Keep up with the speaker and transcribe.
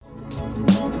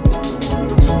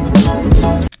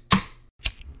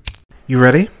You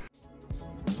ready?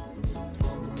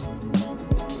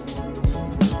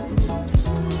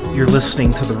 You're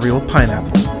listening to the Real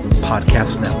Pineapple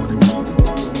Podcast Network.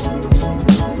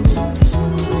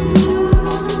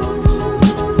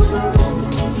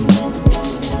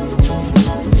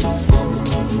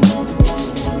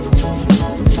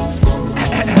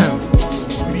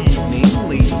 Good evening,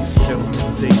 ladies, gentlemen,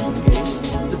 dames and gays.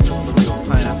 This is the Real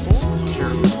Pineapple.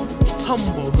 Your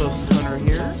humble host, Hunter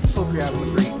here. Hope you're having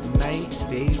a great night,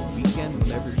 day, weekend,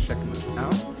 whenever you're checking this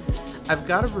out. I've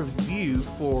got a review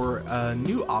for a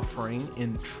new offering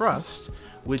in Trust,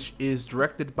 which is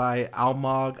directed by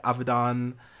Almog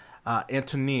Avidan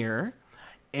Antonier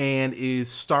and is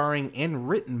starring and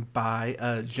written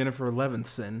by Jennifer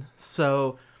Levinson.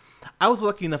 So I was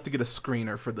lucky enough to get a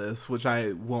screener for this, which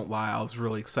I won't lie, I was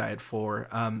really excited for.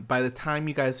 By the time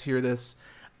you guys hear this,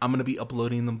 I'm going to be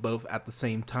uploading them both at the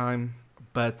same time,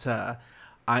 but I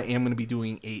am going to be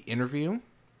doing an interview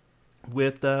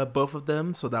with both of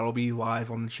them, so that'll be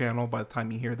live on the channel by the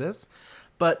time you hear this.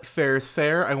 But fair is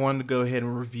fair, I wanted to go ahead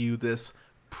and review this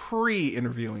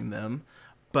pre-interviewing them.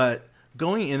 But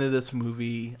going into this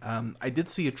movie, I did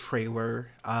see a trailer.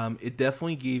 It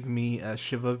definitely gave me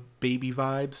Shiva Baby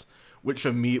vibes, which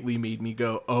immediately made me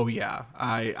go, oh yeah,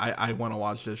 I want to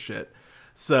watch this shit.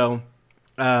 So,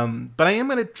 but I am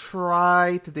going to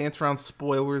try to dance around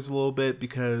spoilers a little bit,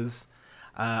 because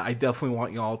I definitely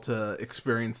want y'all to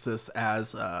experience this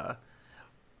as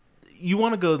you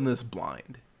want to go in this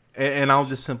blind. And I'll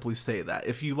just simply say that.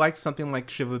 If you like something like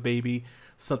Shiva Baby,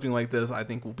 something like this, I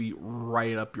think will be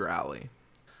right up your alley.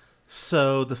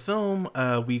 So the film,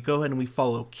 we go ahead and we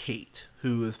follow Kate,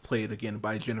 who is played again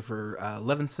by Jennifer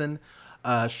Levinson.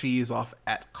 She is off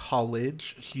at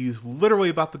college. She's literally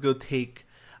about to go take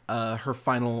her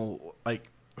final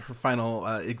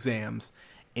exams.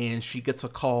 And she gets a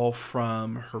call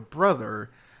from her brother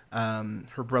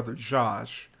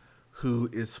Josh, who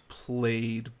is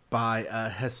played by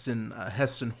Heston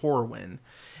Horwin,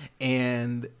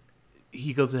 and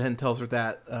he goes ahead and tells her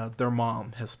that their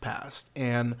mom has passed.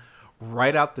 And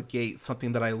right out the gate,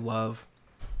 something that I love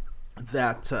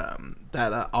that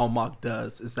Almog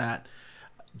does is that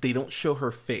they don't show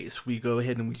her face. We go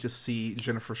ahead and we just see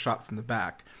Jennifer shot from the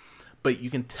back, but you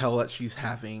can tell that she's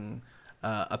having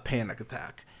a panic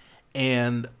attack.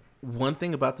 And one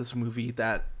thing about this movie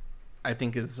that I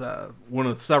think is one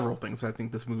of the several things I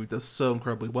think this movie does so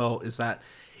incredibly well is that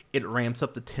it ramps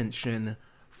up the tension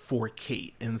for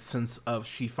Kate, in the sense of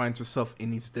she finds herself in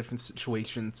these different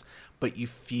situations, but you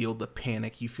feel the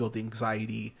panic, you feel the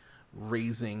anxiety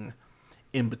raising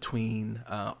in between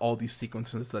all these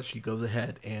sequences that she goes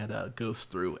ahead and goes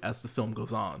through as the film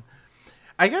goes on.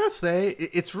 I gotta say,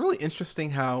 it's really interesting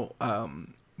how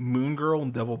Moon Girl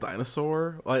and Devil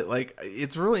Dinosaur, like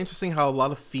it's really interesting how a lot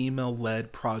of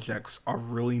female-led projects are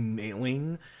really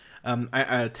nailing.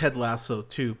 Ted Lasso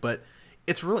too, but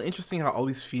it's really interesting how all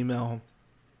these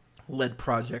female-led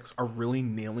projects are really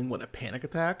nailing what a panic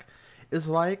attack is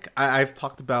like. I've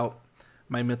talked about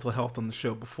my mental health on the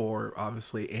show before,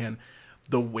 obviously, and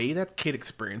the way that Kate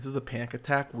experiences a panic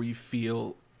attack, where you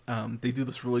feel they do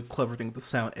this really clever thing with the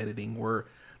sound editing, where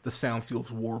the sound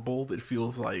feels warbled. It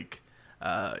feels like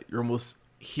you're almost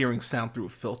hearing sound through a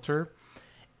filter.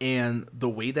 And the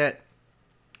way that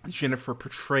Jennifer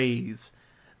portrays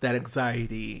that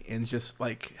anxiety, and just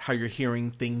like how you're hearing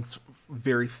things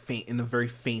very faint, in a very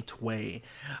faint way,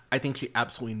 I think she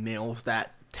absolutely nails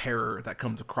that terror that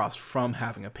comes across from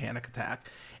having a panic attack.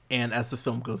 And as the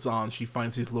film goes on, she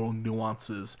finds these little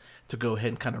nuances to go ahead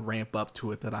and kind of ramp up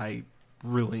to it that I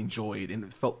really enjoyed, and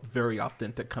it felt very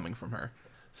authentic coming from her.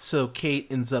 So Kate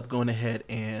ends up going ahead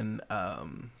and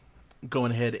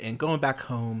going back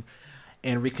home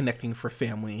and reconnecting for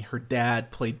family. Her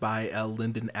dad, played by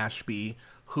Lyndon Ashby,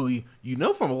 who you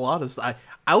know from a lot of stuff.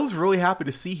 I was really happy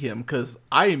to see him, because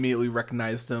I immediately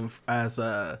recognized him as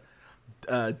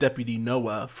Deputy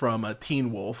Noah from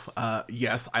Teen Wolf.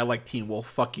 Yes, I like Teen Wolf.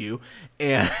 Fuck you.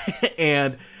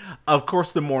 And of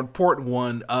course, the more important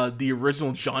one, the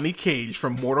original Johnny Cage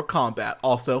from Mortal Kombat.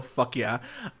 Also, fuck yeah.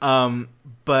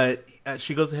 But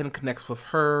she goes ahead and connects with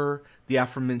her, the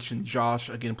aforementioned Josh,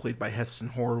 again played by Heston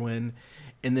Horwin,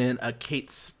 and then Kate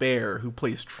Spare, who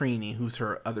plays Trini, who's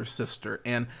her other sister.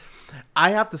 And I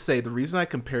have to say, the reason I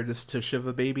compared this to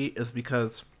Shiva Baby is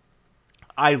because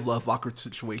I love awkward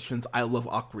situations. I love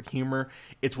awkward humor.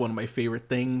 It's one of my favorite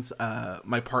things.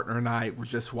 My partner and I were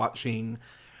just watching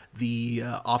the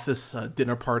Office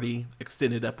Dinner Party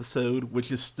extended episode,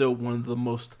 which is still one of the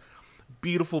most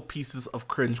beautiful pieces of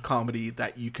cringe comedy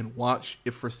that you can watch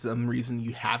if for some reason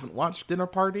you haven't watched Dinner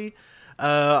Party.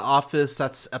 Office,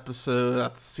 that's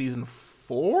season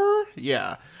 4?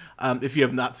 Yeah. If you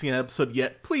have not seen an episode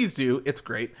yet, please do. It's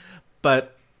great.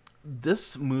 But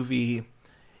this movie,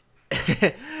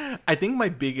 I think my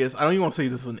biggest, I don't even want to say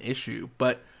this is an issue,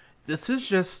 but this is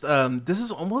just, this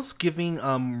is almost giving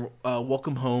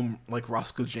Welcome Home, like,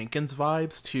 Roscoe Jenkins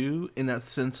vibes, too, in that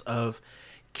sense of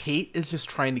Kate is just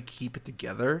trying to keep it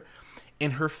together,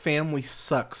 and her family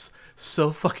sucks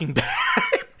so fucking bad.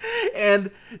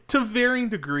 And to varying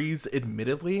degrees,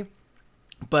 admittedly.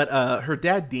 But her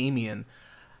dad, Damien,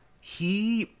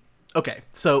 okay,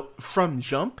 so from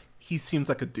jump, he seems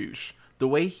like a douche. The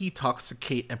way he talks to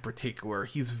Kate in particular,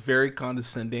 he's very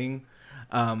condescending.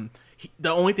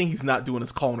 The only thing he's not doing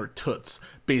is calling her toots,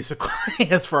 basically,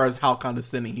 as far as how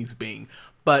condescending he's being.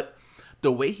 But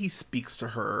the way he speaks to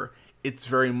her, it's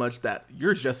very much that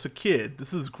you're just a kid.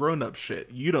 This is grown-up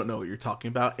shit. You don't know what you're talking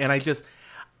about. And I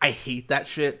hate that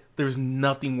shit. There's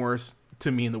nothing worse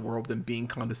to me in the world than being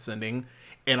condescending.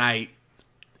 And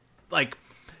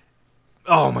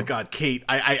oh my God, Kate.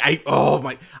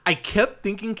 I kept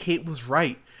thinking Kate was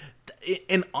right.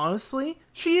 And honestly,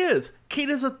 she is. Kate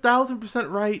is 1,000%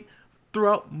 right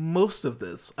throughout most of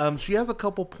this. She has a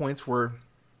couple points where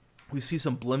we see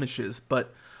some blemishes,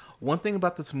 but one thing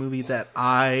about this movie that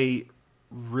I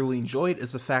really enjoyed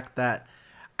is the fact that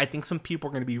I think some people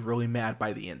are going to be really mad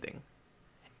by the ending.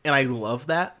 And I love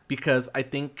that, because I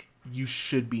think you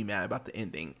should be mad about the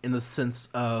ending in the sense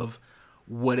of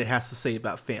what it has to say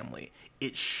about family.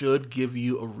 It should give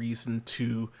you a reason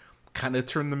to kind of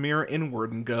turn the mirror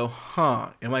inward and go,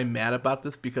 am I mad about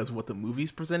this because what the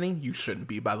movie's presenting? You shouldn't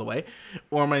be, by the way.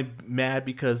 Or am I mad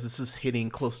because this is hitting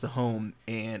close to home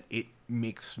and it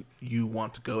makes you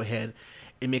want to go ahead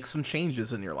and make some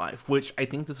changes in your life? Which I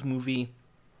think this movie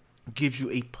gives you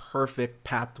a perfect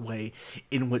pathway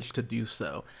in which to do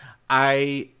so.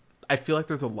 I feel like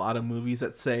there's a lot of movies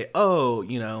that say,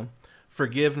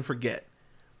 forgive and forget,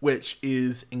 which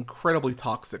is incredibly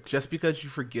toxic. Just because you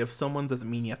forgive someone doesn't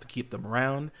mean you have to keep them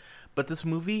around. But this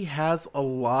movie has a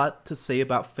lot to say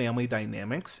about family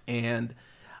dynamics. And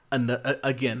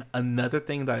again, another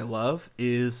thing that I love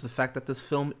is the fact that this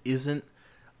film isn't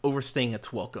overstaying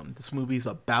its welcome. This movie is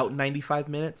about 95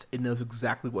 minutes. It knows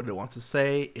exactly what it wants to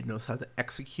say. It knows how to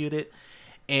execute it.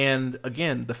 And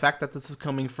again, the fact that this is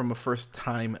coming from a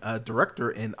first-time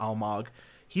director in Almog,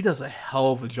 he does a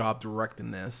hell of a job directing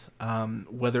this.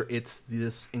 Whether it's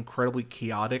this incredibly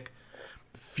chaotic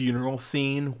funeral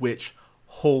scene, which,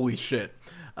 holy shit,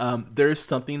 there's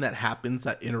something that happens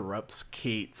that interrupts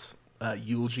Kate's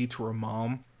eulogy to her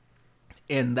mom.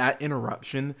 And that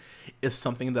interruption is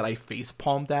something that I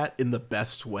facepalmed at in the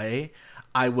best way.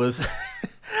 I was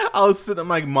sitting on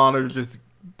my monitor just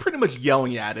pretty much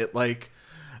yelling at it like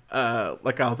I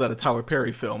was at a Tyler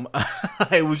Perry film.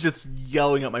 I was just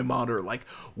yelling at my monitor like,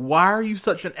 why are you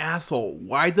such an asshole?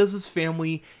 Why does his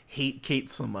family hate Kate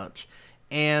so much?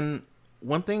 And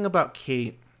one thing about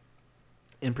Kate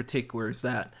in particular is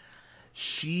that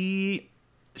she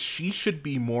should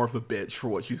be more of a bitch for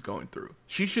what she's going through.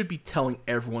 She should be telling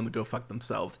everyone to go fuck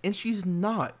themselves. And she's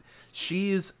not.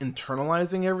 She is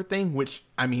internalizing everything, which,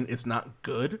 I mean, it's not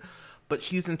good. But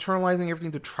she's internalizing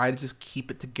everything to try to just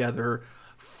keep it together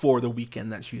for the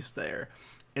weekend that she's there.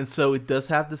 And so it does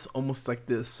have this almost like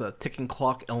this ticking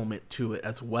clock element to it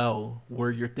as well,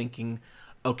 where you're thinking,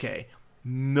 okay,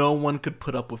 no one could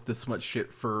put up with this much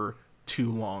shit for too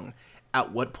long.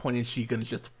 At what point is she going to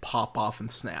just pop off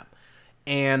and snap?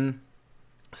 And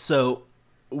so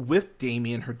with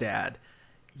Damien, her dad,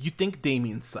 you think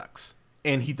Damien sucks.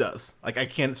 And he does. Like, I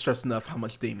can't stress enough how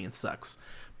much Damien sucks.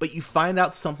 But you find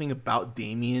out something about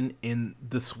Damien in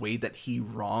this way that he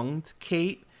wronged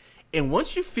Kate. And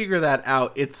once you figure that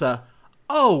out, it's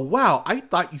oh, wow, I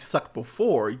thought you sucked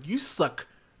before. You suck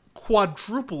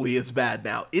quadruply as bad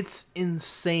now. It's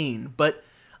insane. But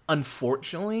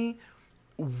unfortunately,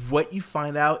 what you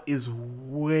find out is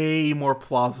way more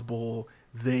plausible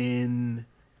than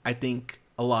I think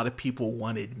a lot of people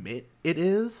want to admit it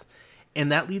is.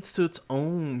 And that leads to its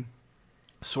own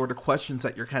sort of questions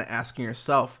that you're kind of asking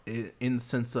yourself in the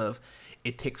sense of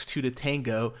it takes two to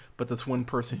tango, but this one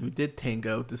person who did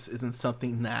tango, this isn't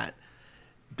something that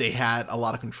they had a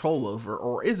lot of control over,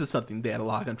 or is it something they had a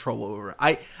lot of control over?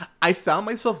 I found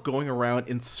myself going around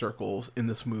in circles in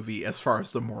this movie as far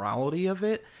as the morality of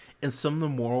it, and some of the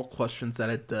moral questions that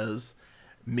it does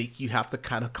make you have to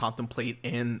kind of contemplate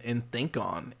and think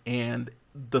on. And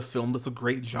the film does a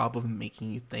great job of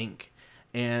making you think.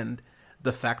 And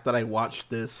the fact that I watched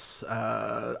this,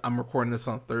 I'm recording this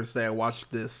on Thursday, I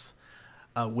watched this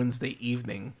Wednesday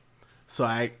evening, so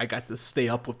I got to stay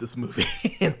up with this movie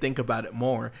and think about it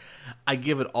more. I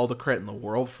give it all the credit in the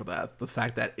world for that. The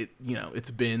fact that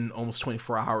it's been almost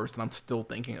 24 hours and I'm still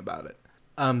thinking about it.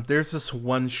 There's this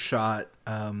one shot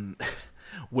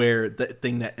where the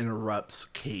thing that interrupts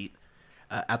Kate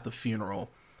at the funeral.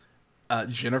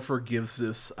 Jennifer gives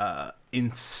this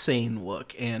insane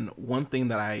look, and one thing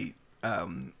that I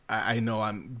know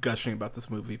I'm gushing about this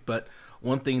movie, but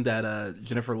one thing that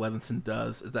Jennifer Levinson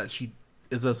does is that she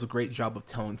does a great job of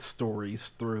telling stories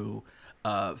through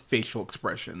facial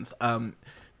expressions. Do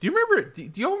you remember?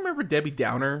 Do y'all remember Debbie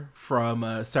Downer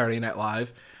from Saturday Night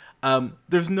Live?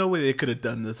 There's no way they could have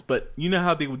done this, but you know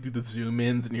how they would do the zoom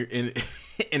ins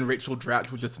and Rachel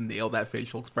Dratch would just nail that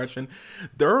facial expression.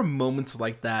 There are moments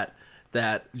like that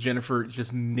Jennifer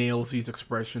just nails these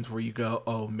expressions where you go,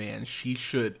 oh man, she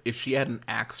should, if she had an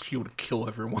axe, she would kill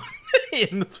everyone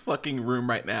in this fucking room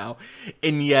right now.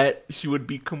 And yet she would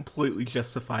be completely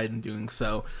justified in doing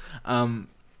so.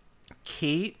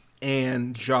 Kate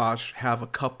and Josh have a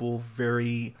couple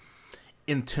very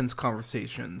intense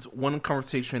conversations. One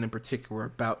conversation in particular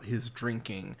about his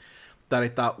drinking that I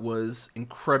thought was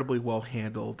incredibly well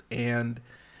handled. And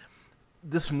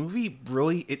this movie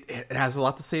really, it has a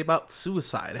lot to say about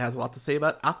suicide. It has a lot to say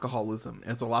about alcoholism. It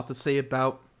has a lot to say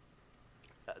about,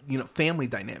 family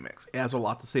dynamics. It has a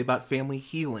lot to say about family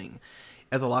healing.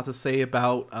 It has a lot to say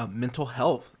about mental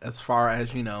health as far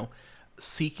as,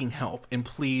 seeking help. And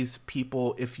please,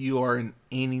 people, if you are in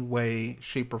any way,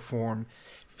 shape, or form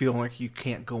feeling like you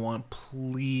can't go on,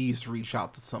 please reach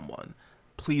out to someone.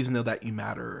 Please know that you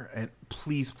matter, and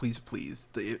please, please, please,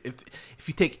 if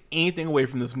you take anything away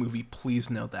from this movie,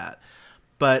 please know that.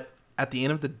 But at the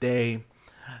end of the day,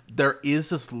 there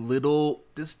is this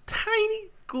tiny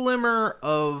glimmer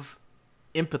of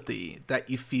empathy that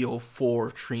you feel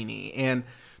for Trini, and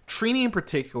Trini in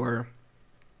particular,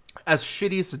 as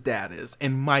shitty as the dad is,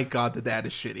 and my god, the dad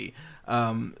is shitty.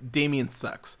 Damien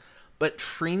sucks, but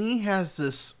Trini has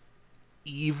this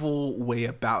evil way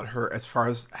about her as far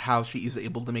as how she is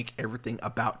able to make everything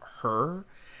about her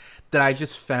that I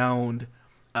just found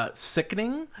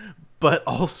sickening, but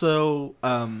also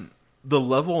the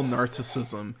level of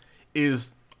narcissism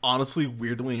is honestly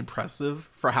weirdly impressive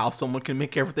for how someone can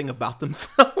make everything about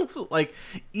themselves. Like,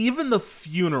 even the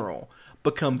funeral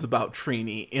becomes about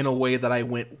Trini in a way that I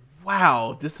went,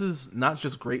 wow, this is not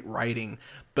just great writing,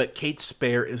 but Kate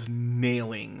Spare is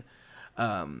nailing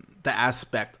the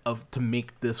aspect of to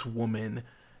make this woman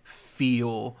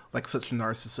feel like such a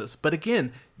narcissist. But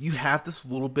again, you have this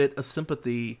little bit of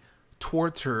sympathy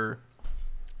towards her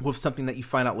with something that you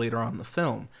find out later on in the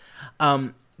film.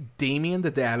 Damien,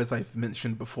 the dad, as I've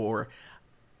mentioned before,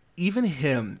 even as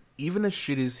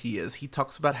shitty as he is, he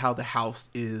talks about how the house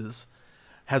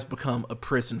has become a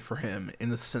prison for him in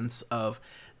the sense of,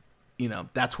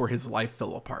 that's where his life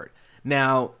fell apart.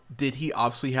 Now, did he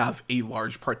obviously have a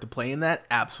large part to play in that?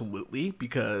 Absolutely,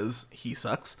 because he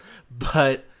sucks.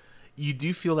 But you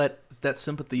do feel that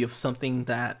sympathy of something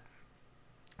that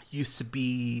used to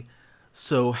be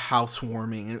so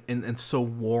housewarming and so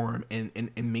warm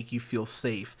and make you feel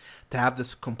safe, to have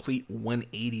this complete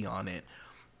 180 on it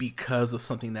because of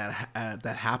something that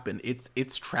happened.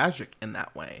 It's tragic in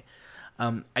that way.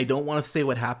 I don't want to say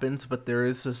what happens, but there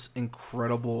is this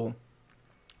incredible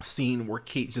scene where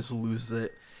Kate just loses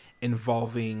it,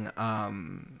 involving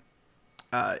some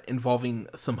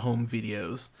home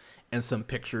videos and some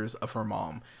pictures of her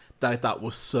mom that I thought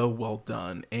was so well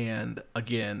done. And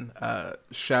again,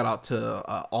 shout out to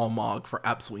Almog for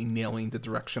absolutely nailing the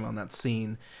direction on that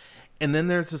scene. And then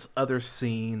there's this other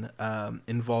scene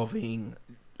involving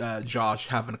Josh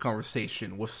having a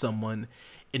conversation with someone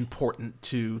important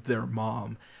to their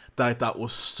mom that I thought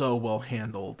was so well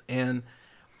handled. And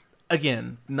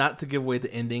again, not to give away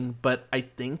the ending, but I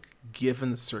think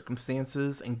given the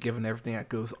circumstances and given everything that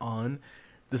goes on,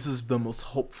 this is the most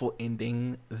hopeful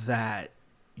ending that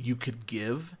you could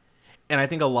give. And I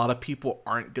think a lot of people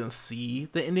aren't going to see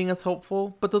the ending as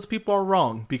hopeful, but those people are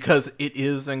wrong, because it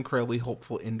is an incredibly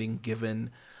hopeful ending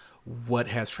given what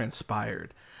has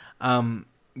transpired.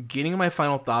 Getting my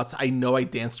final thoughts, I know I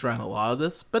danced around a lot of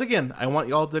this, but again, I want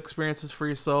y'all to experience this for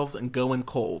yourselves and go in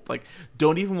cold. Like,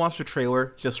 don't even watch the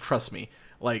trailer, just trust me.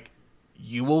 Like,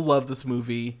 you will love this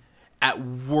movie. At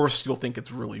worst, you'll think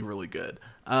it's really, really good.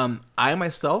 I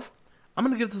myself, I'm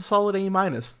going to give this a solid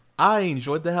A-. I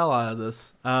enjoyed the hell out of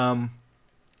this. I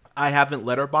haven't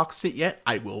letterboxed it yet.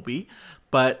 I will be.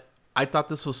 But I thought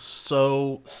this was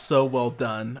so, so well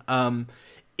done.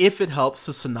 If it helps,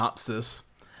 the synopsis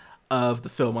of the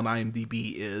film on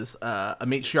IMDb is a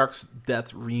matriarch's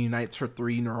death reunites her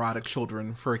 3 neurotic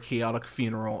children for a chaotic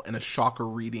funeral and a shocker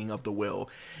reading of the will.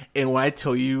 And when I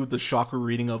tell you the shocker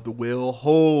reading of the will,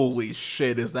 holy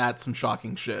shit, is that some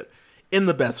shocking shit in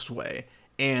the best way.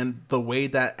 And the way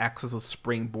that acts as a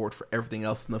springboard for everything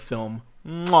else in the film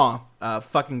Mwah,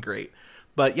 fucking great.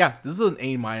 But yeah, this is an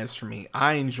A minus for me.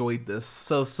 I enjoyed this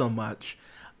so much.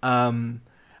 Um,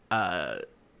 I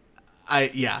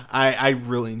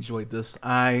really enjoyed this.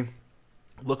 I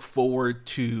look forward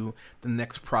to the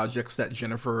next projects that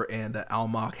Jennifer and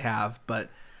Almach have, but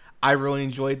I really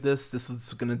enjoyed this. This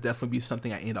is going to definitely be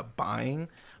something I end up buying,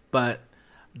 but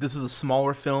this is a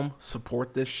smaller film.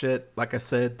 Support this shit. Like I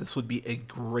said, this would be a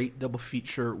great double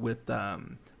feature with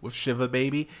Shiva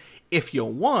Baby. If you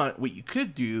want, what you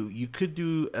could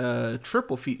do a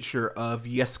triple feature of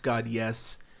Yes God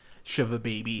Yes, Shiva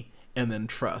Baby, and then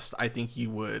Trust. I think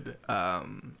you would.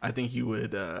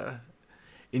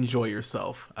 Enjoy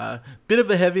yourself. Bit of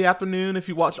a heavy afternoon if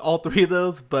you watch all three of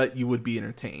those, but you would be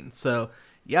entertained. So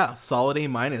yeah, solid A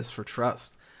minus for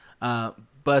Trust.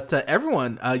 But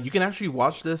everyone, you can actually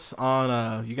watch this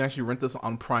on. You can actually rent this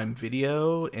on Prime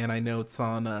Video, and I know it's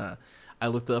on. I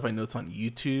looked it up. I know it's on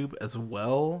YouTube as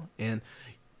well, and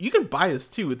you can buy this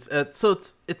too. It's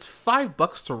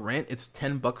 $5 to rent. It's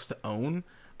 $10 to own.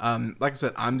 Like I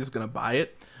said, I'm just gonna buy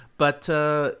it. But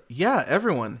yeah,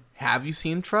 everyone, have you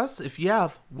seen Trust? If you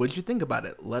have, what'd you think about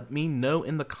it? Let me know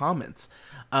in the comments.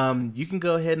 You can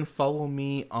go ahead and follow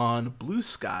me on Blue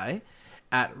Sky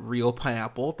at Reel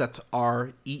Pineapple. That's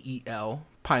REEL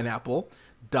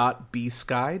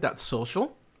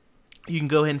pineapple.bsky.social. You can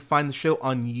go ahead and find the show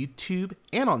on YouTube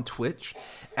and on Twitch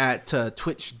at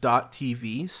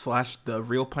twitch.tv/The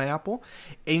Reel Pineapple.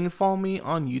 And you can follow me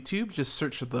on YouTube. Just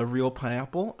search The Reel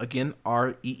Pineapple. Again,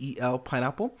 REEL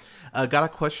Pineapple. Got a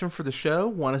question for the show?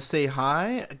 Want to say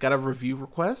hi? Got a review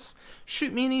request?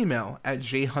 Shoot me an email at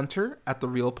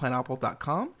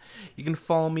jhunter@thereelpineapple.com. You can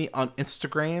follow me on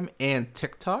Instagram and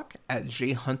TikTok at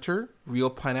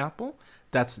jhunterreelpineapple.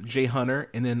 That's jhunter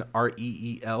and then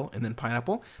REEL and then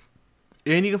pineapple.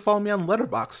 And you can follow me on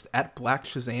Letterboxd at Black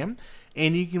Shazam.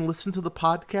 And you can listen to the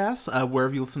podcast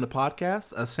wherever you listen to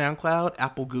podcasts. SoundCloud,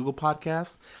 Apple, Google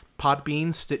Podcasts,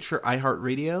 Podbean, Stitcher,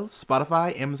 iHeartRadio,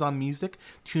 Spotify, Amazon Music,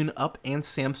 TuneUp, and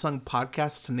Samsung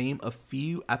Podcasts, to name a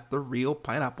few, at The Reel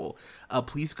Pineapple.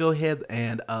 Please go ahead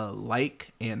and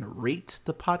like and rate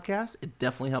the podcast. It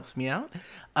definitely helps me out.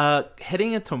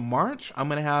 Heading into March, I'm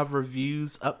going to have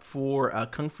reviews up for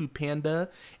Kung Fu Panda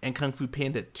and Kung Fu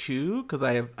Panda 2, because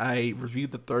I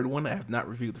reviewed the third one. I have not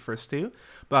reviewed the first two,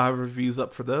 but I have reviews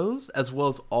up for those, as well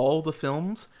as all the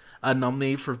films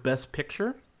nominated for Best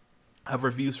Picture. I have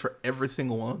reviews for every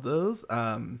single one of those.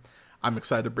 I'm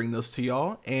excited to bring those to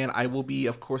y'all. And I will be,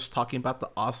 of course, talking about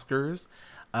the Oscars.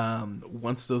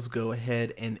 Once those go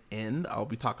ahead and end, I'll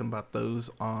be talking about those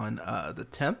on the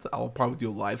 10th. I'll probably do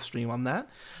a live stream on that,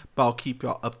 but I'll keep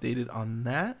y'all updated on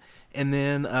that. And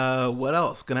then what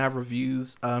else? Gonna have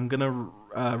reviews. I'm gonna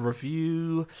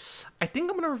review. I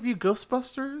think I'm gonna review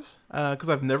Ghostbusters because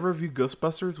I've never reviewed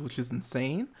Ghostbusters, which is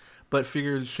insane. But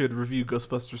figured should review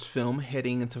Ghostbusters film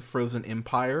heading into Frozen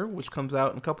Empire, which comes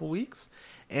out in a couple weeks.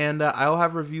 And I'll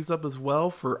have reviews up as well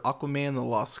for Aquaman: The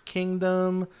Lost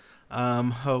Kingdom.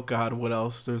 Oh God, what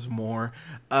else? There's more.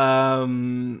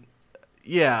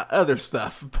 Yeah, other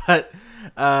stuff. But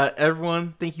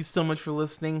everyone, thank you so much for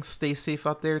listening. Stay safe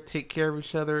out there. Take care of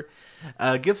each other.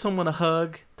 Give someone a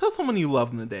hug. Tell someone you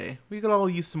love them today. We could all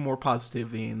use some more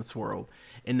positivity in this world.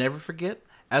 And never forget,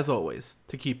 as always,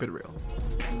 to keep it real.